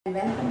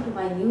Welcome to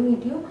my new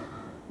video.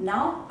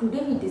 Now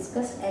today we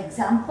discuss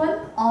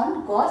example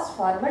on Gauss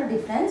forward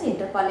difference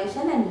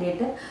interpolation, and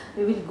later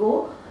we will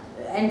go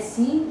and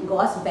see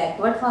Gauss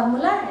backward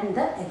formula and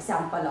the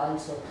example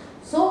also.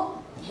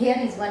 So here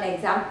is one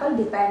example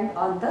depend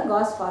on the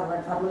Gauss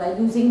forward formula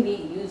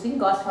using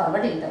Gauss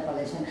forward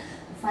interpolation.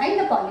 Find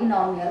the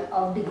polynomial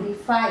of degree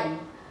 5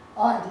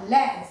 or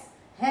less,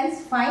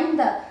 hence find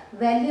the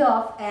value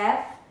of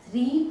f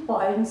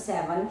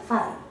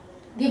 3.75.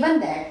 Given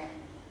that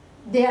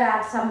there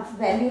are some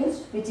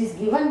values which is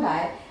given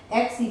by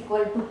x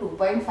equal to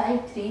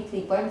 2.5, 3,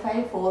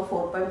 3.5, 4,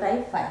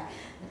 4.5, 5.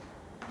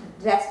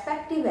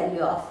 Respective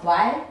value of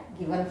y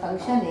given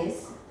function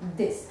is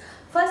this.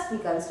 First we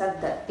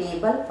construct the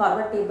table.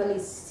 Forward table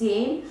is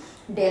same,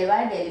 del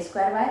y, del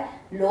square y,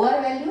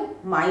 lower value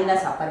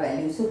minus upper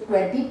value. So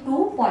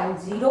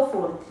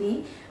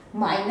 22.043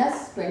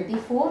 minus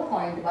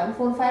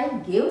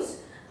 24.145 gives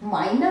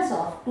minus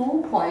of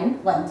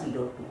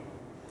 2.102.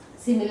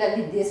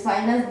 Similarly, this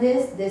minus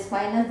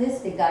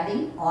this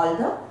regarding all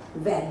the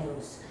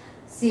values.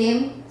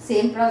 Same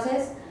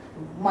process.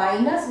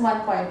 Minus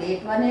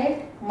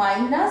 1.818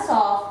 minus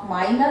of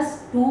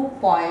minus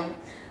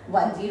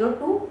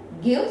 2.102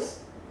 gives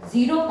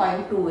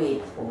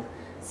 0.284.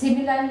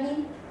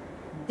 Similarly,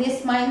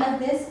 this minus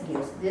this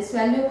gives this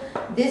value.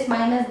 This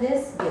minus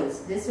this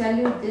gives this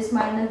value. This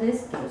minus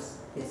this gives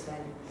this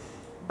value.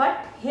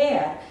 But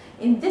here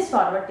in this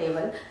forward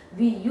table,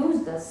 we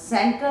use the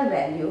central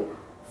value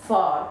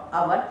for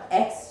our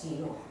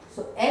x0.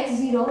 So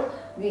x0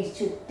 we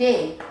should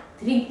take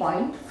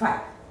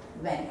 3.5.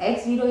 When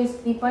x0 is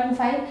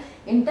 3.5,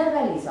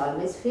 interval is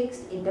always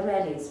fixed.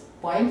 Interval is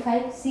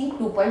 0.5. See,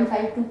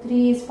 2.5 to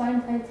 3 is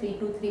 0.5. 3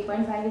 to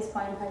 3.5 is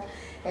 0.5.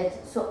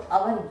 So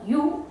our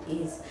u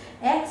is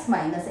x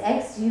minus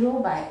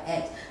x0 by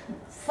h.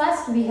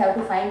 First we have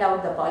to find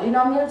out the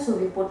polynomial. So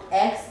we put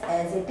x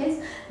as it is.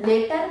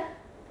 Later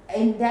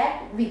in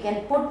that we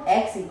can put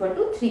x equal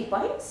to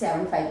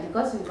 3.75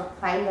 because we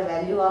find the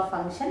value of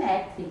function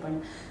at 3.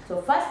 So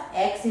first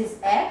x is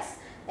x,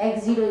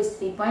 x0 is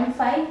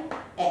 3.5,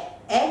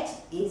 h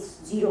is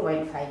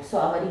 0.5. So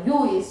our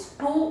u is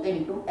 2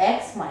 into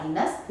x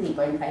minus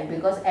 3.5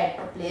 because at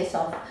the place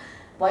of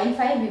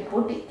 0.5 we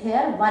put it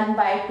here 1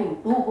 by 2.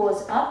 2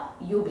 goes up,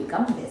 u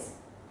becomes this.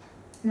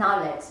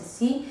 Now let's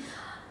see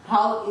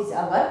how is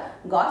our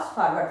Gauss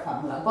forward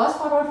formula. Gauss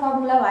forward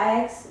formula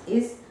yx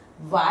is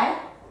y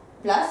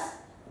plus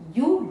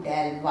u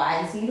del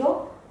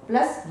y0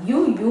 plus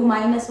u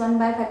minus 1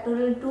 by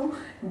factorial 2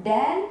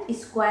 del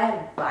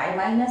square y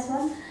minus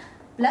 1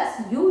 plus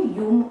u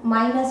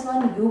minus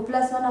 1 u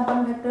plus 1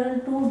 upon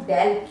factorial 2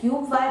 del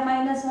cube y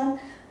minus 1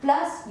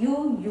 plus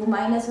u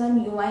minus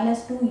 1 u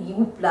minus 2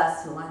 u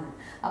plus 1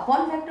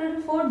 upon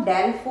factorial 4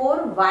 del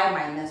 4 y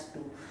minus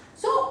 2.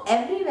 So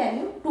every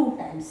value 2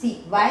 times.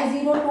 See,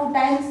 y0 2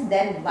 times,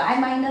 then y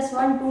minus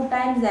 1 2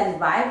 times, then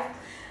y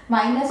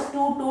minus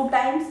 2 2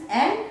 times,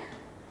 and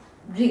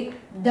the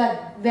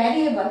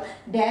variable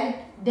del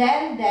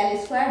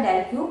square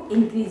del cube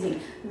increasing.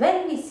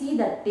 When we see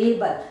the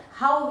table,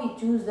 how we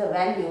choose the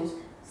values?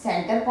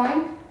 Center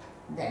point,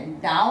 then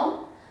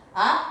down,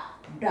 up,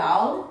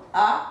 down,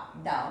 up,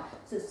 down.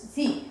 So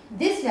see,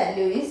 this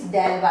value is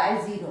del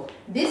y0.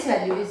 This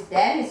value is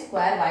del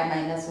square y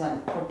minus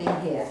 1,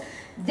 putting here.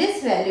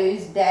 This value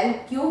is del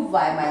cube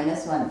y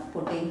minus 1,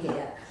 putting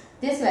here.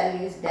 This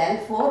value is del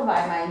 4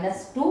 y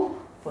minus 2,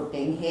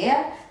 putting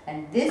here,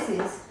 and this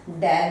is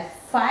del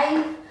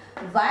 5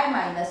 y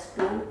minus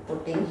 2,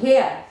 putting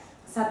here.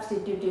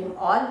 Substituting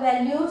all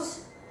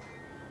values,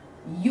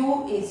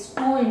 u is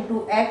 2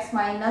 into x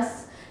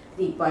minus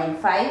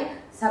 3.5.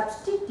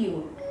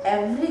 Substitute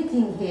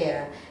everything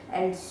here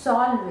and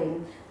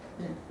solving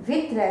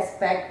with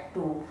respect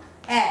to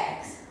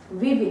x,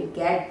 we will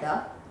get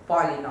the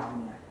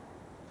polynomial.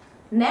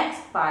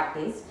 Next part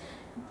is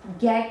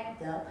get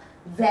the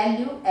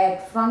value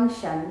at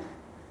function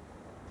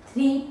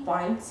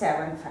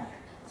 3.75.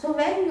 So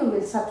when you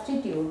will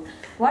substitute,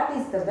 what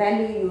is the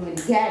value you will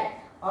get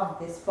of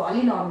this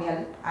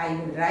polynomial? I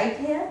will write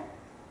here.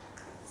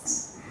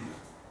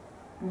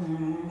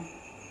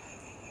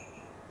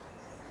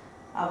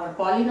 Our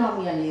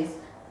polynomial is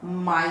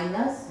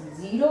minus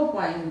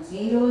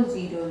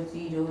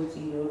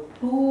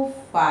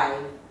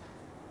 0.00025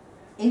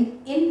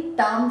 in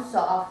terms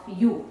of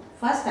u.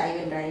 First I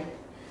will write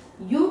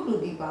u to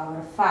the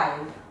power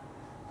 5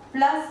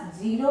 plus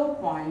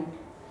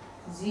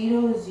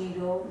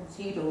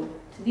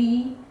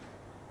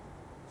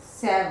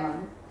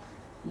 0.00037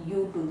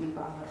 u to the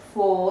power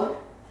 4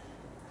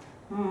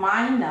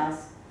 minus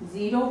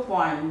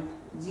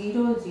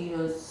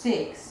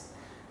 0.006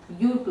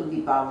 u to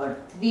the power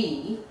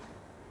 3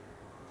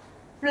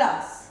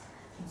 plus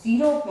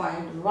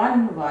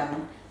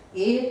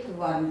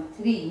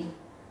 0.11813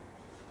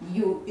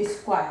 u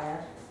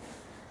square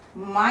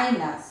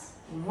minus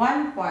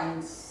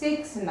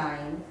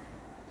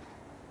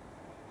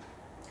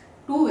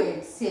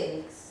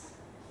 1.69286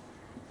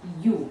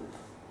 u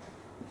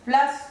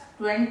plus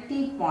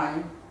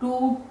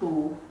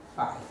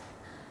 20.225.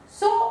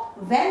 So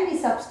when we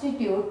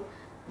substitute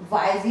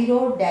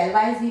y0, del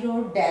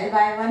y0, del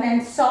y1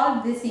 and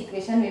solve this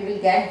equation, we will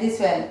get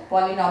this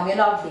polynomial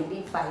of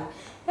degree 5.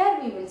 Here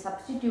we will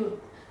substitute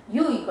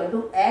u equal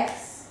to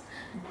x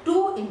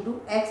 2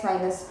 into x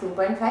minus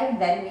 2.5.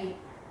 Then we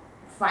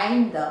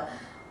find the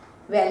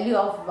value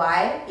of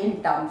y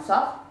in terms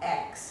of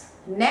x.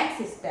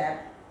 Next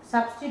step,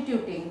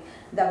 substituting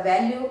the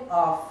value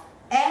of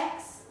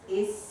x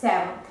is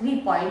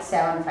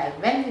 3.75.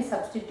 When we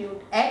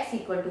substitute x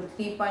equal to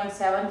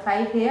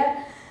 3.75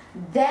 here,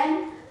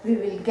 then we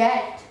will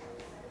get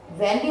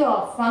value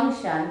of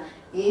function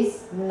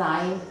is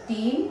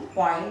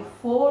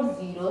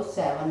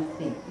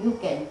 19.4073. You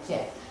can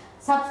check.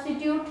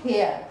 Substitute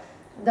here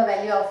the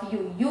value of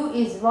u. U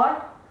is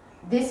what?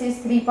 This is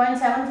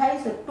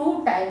 3.75. So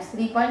 2 times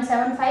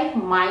 3.75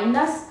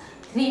 minus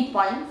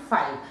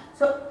 3.5.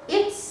 So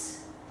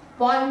it's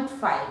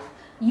 0.5.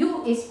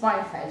 U is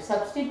 0.5.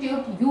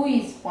 Substitute u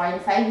is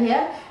 0.5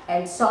 here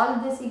and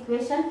solve this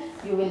equation.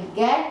 You will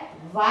get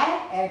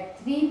y at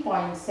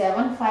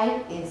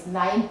 3.75 is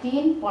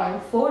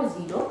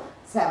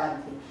 19.4073.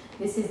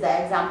 This is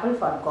the example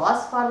for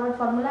Gauss forward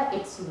formula.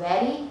 It's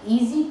very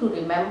easy to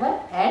remember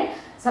and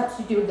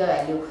substitute the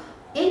value.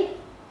 In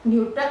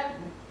Newton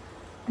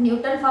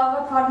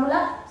forward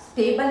formula,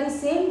 table is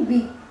same.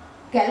 We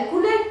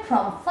calculate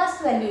from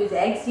first value is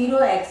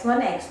x0,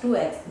 x1, x2,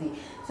 x3.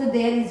 So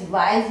there is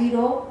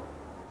y0,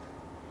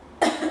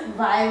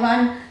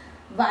 y1,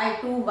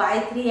 y2,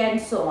 y3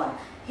 and so on.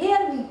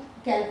 Here we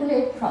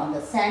calculate from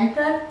the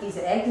center is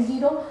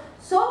x0.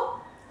 So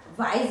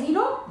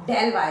y0,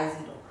 del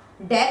y0.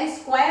 Del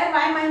square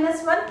y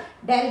minus 1,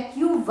 del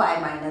cube y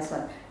minus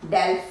 1,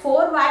 del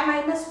 4y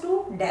minus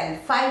 2, del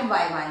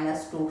 5y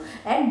minus 2.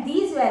 And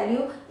these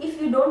value, if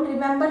you don't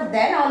remember,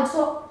 then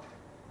also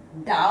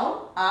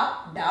down,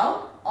 up,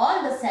 down,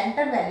 all the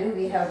center value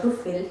we have to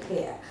fill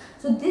here.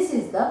 So this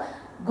is the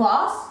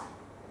Gauss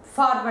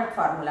forward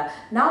formula.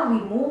 Now we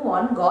move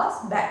on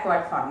Gauss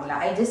backward formula.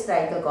 I just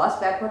write the Gauss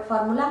backward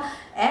formula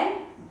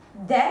and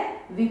then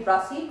we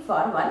proceed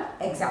for one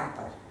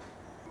example.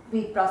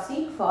 We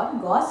proceed for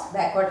Gauss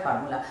backward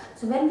formula.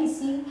 So when we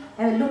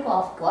have a look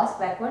of Gauss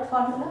backward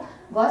formula,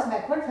 Gauss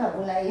backward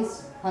formula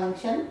is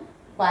function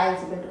y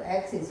is equal to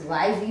x is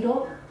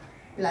y0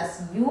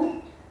 plus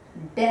u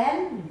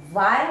del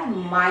y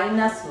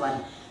minus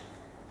 1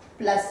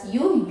 plus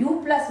u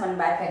plus 1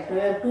 by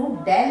factorial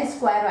 2 del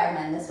square y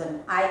minus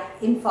 1.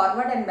 In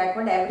forward and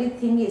backward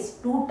everything is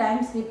 2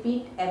 times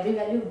repeat every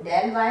value,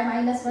 del y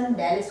minus 1,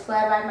 del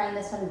square y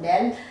minus 1,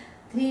 del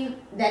 3,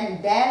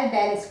 then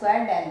del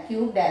square, del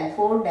cube, del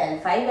 4, del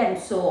 5 and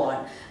so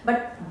on.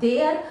 But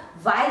there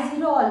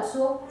y0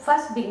 also,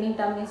 first beginning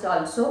term is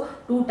also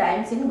 2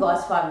 times in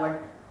Gauss forward,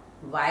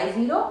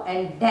 y0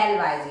 and del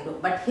y0.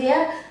 But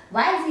here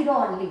y0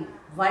 only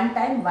 1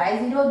 time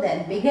y0,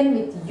 then begin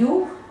with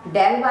u,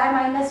 del y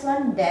minus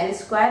 1, del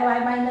square y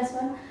minus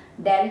 1,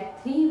 del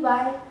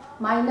 3y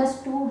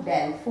minus 2,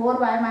 del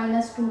 4y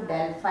minus 2,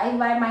 del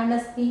 5y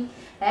minus 3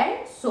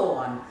 and so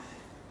on.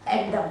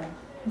 And the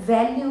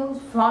values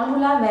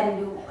formula, when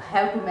you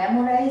have to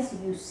memorize,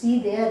 you see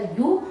there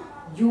u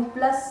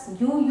plus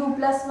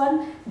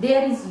 1,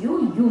 there is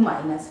u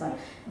minus 1.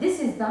 This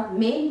is the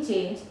main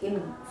change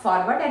in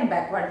forward and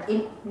backward.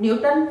 In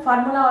Newton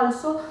formula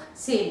also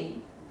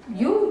same,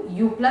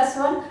 u plus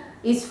 1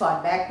 is for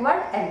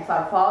backward and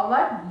for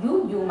forward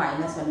u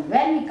minus 1.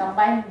 When we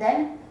combine,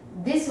 then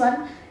this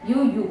one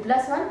u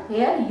plus 1,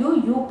 here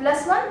u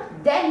plus 1,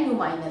 then u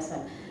minus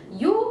 1,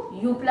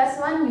 u plus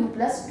 1, u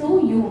plus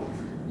 2,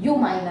 u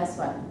minus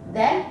 1,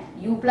 then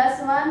u plus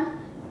 1,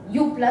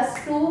 u plus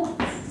 2,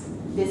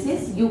 this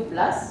is u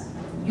plus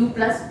 2,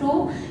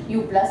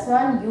 u plus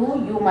 1,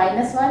 u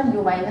minus 1,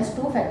 u minus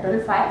 2,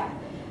 factorial 5,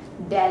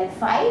 del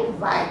 5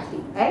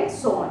 y3 and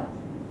so on.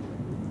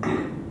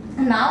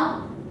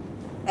 Now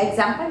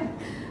example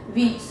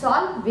we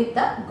solve with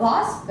the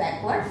Gauss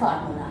backward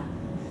formula.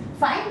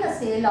 Find the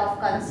sale of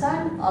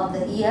concern of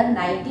the year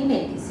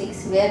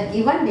 1986 where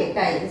given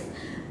data is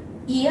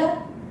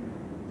year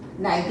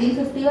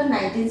 1951,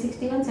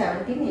 1961,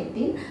 17,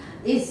 18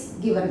 is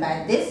given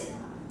by this.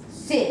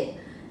 Sale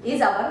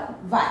is our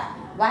y.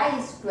 Y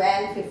is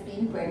 12,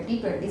 15, 20,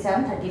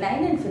 27,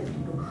 39 and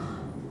 52.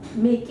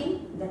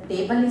 Making the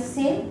table is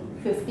same.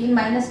 15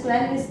 minus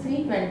 12 is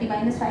 3, 20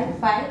 minus 5,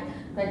 5,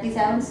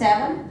 27,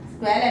 7,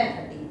 12 and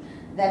 13.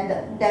 Then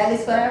the del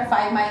square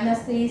 5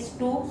 minus 3 is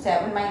 2,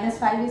 7 minus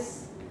 5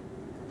 is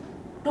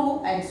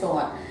 2 and so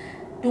on.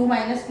 2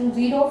 minus 2,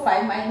 0,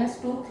 5 minus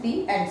 2,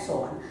 3 and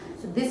so on.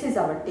 So this is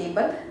our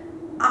table.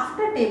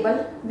 After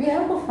table, we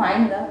have to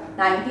find the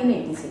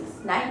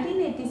 1986.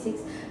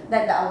 1986,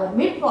 that our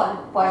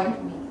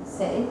midpoint we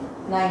say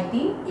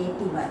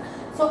 1981.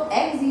 So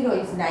x0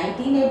 is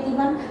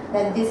 1981,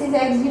 then this is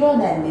x0,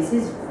 then this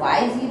is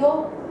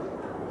y0.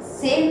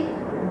 Same,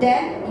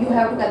 then you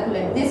have to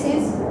calculate this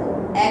is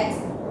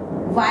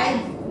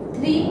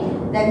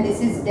y3, then this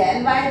is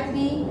del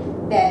y3,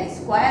 del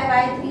square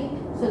y3.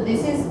 So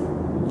this is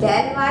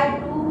del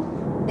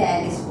y2,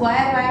 del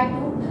square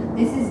y2.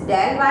 this is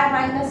del y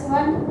minus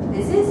 1,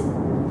 this is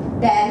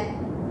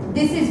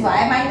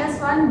y minus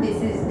 1,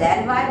 this is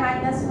del y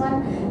minus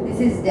 1, this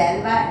is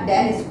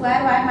del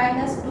square y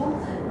minus 2,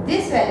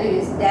 this value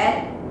is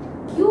del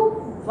q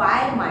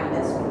y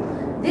minus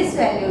 2, this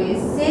value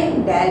is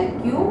same del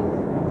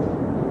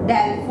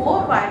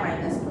 4 y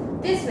minus 2,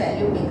 this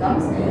value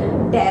becomes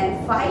del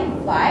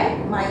 5 y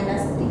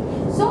minus 3.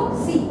 So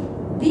see,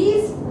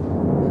 these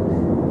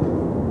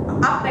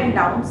up and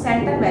down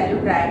center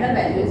value, triangle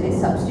values is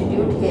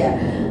substitute here,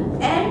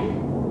 and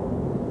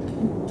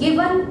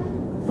given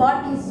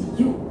what is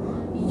u?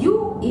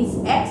 U is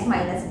x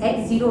minus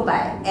x0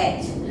 by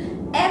h.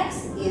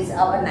 X is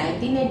our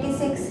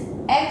 1986,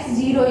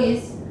 x0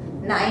 is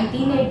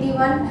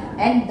 1981,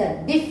 and the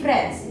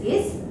difference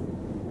is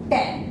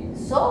 10.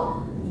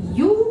 So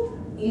u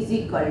is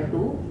equal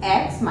to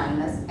x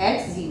minus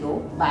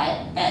x0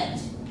 by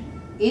h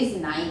is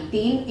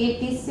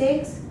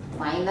 1986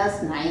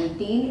 minus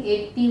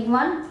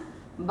 1981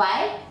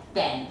 by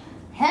 10.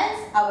 Hence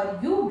our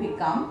u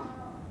become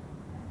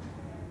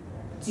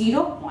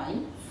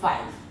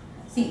 0.5.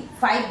 See,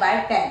 5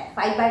 by 10.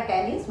 5 by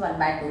 10 is 1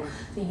 by 2.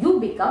 So u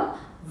become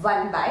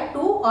 1 by 2,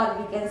 or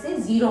we can say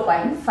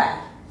 0.5.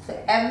 So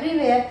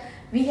everywhere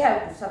we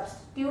have to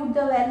substitute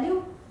the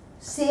value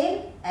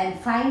same and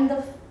find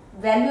the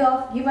value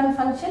of given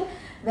function.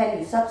 When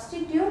you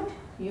substitute,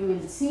 you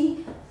will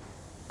see.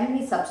 When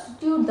we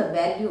substitute the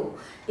value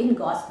in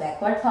Gauss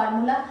backward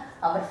formula,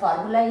 our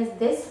formula is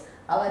this.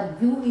 Our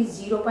u is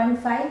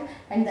 0.5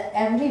 and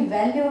every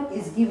value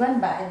is given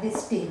by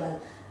this table.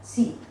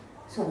 See,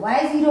 so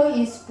y0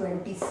 is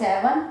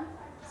 27,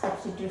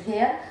 substitute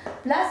here,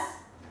 plus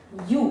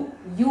u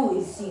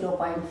is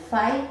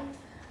 0.5,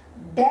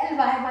 del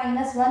y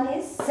minus 1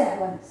 is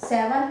 7,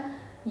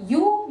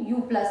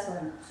 u plus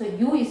 1. So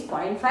u is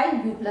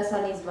 0.5, u plus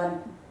 1 is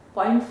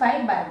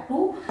 1.5 by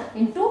 2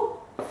 into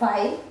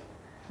 5.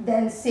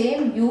 Then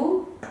same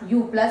u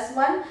plus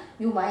 1,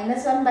 u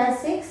minus 1 by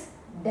 6,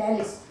 del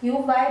is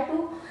q by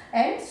 2,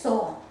 and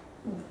so on.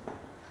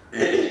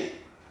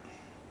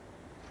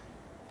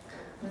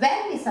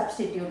 When we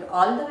substitute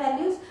all the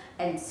values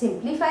and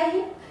simplify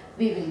it,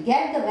 we will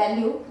get the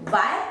value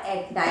y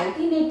at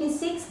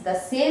 1986, the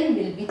same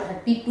will be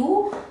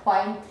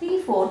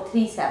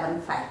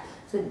 32.34375.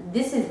 So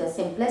this is the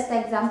simplest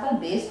example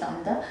based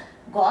on the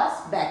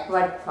Gauss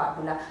backward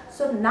formula.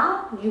 So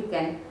now you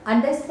can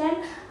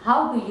understand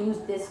how to use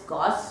this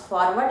Gauss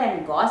forward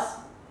and Gauss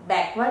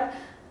backward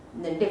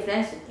the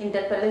difference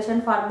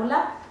interpolation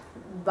formula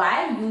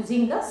by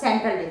using the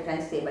central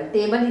difference table.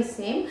 Table is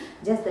same,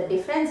 just the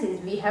difference is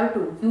we have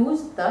to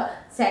use the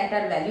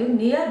center value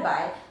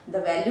nearby the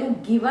value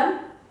given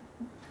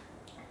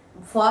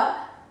for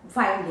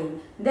finding.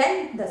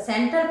 Then the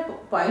center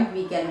point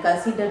we can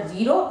consider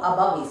 0,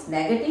 above is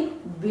negative,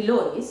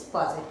 below is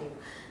positive.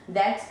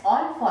 That's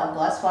all for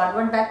Gauss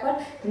forward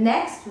backward.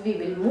 Next we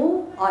will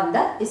move on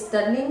the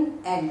Stirling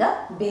and the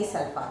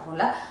Bessel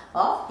formula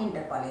of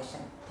interpolation.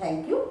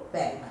 Thank you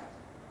very much.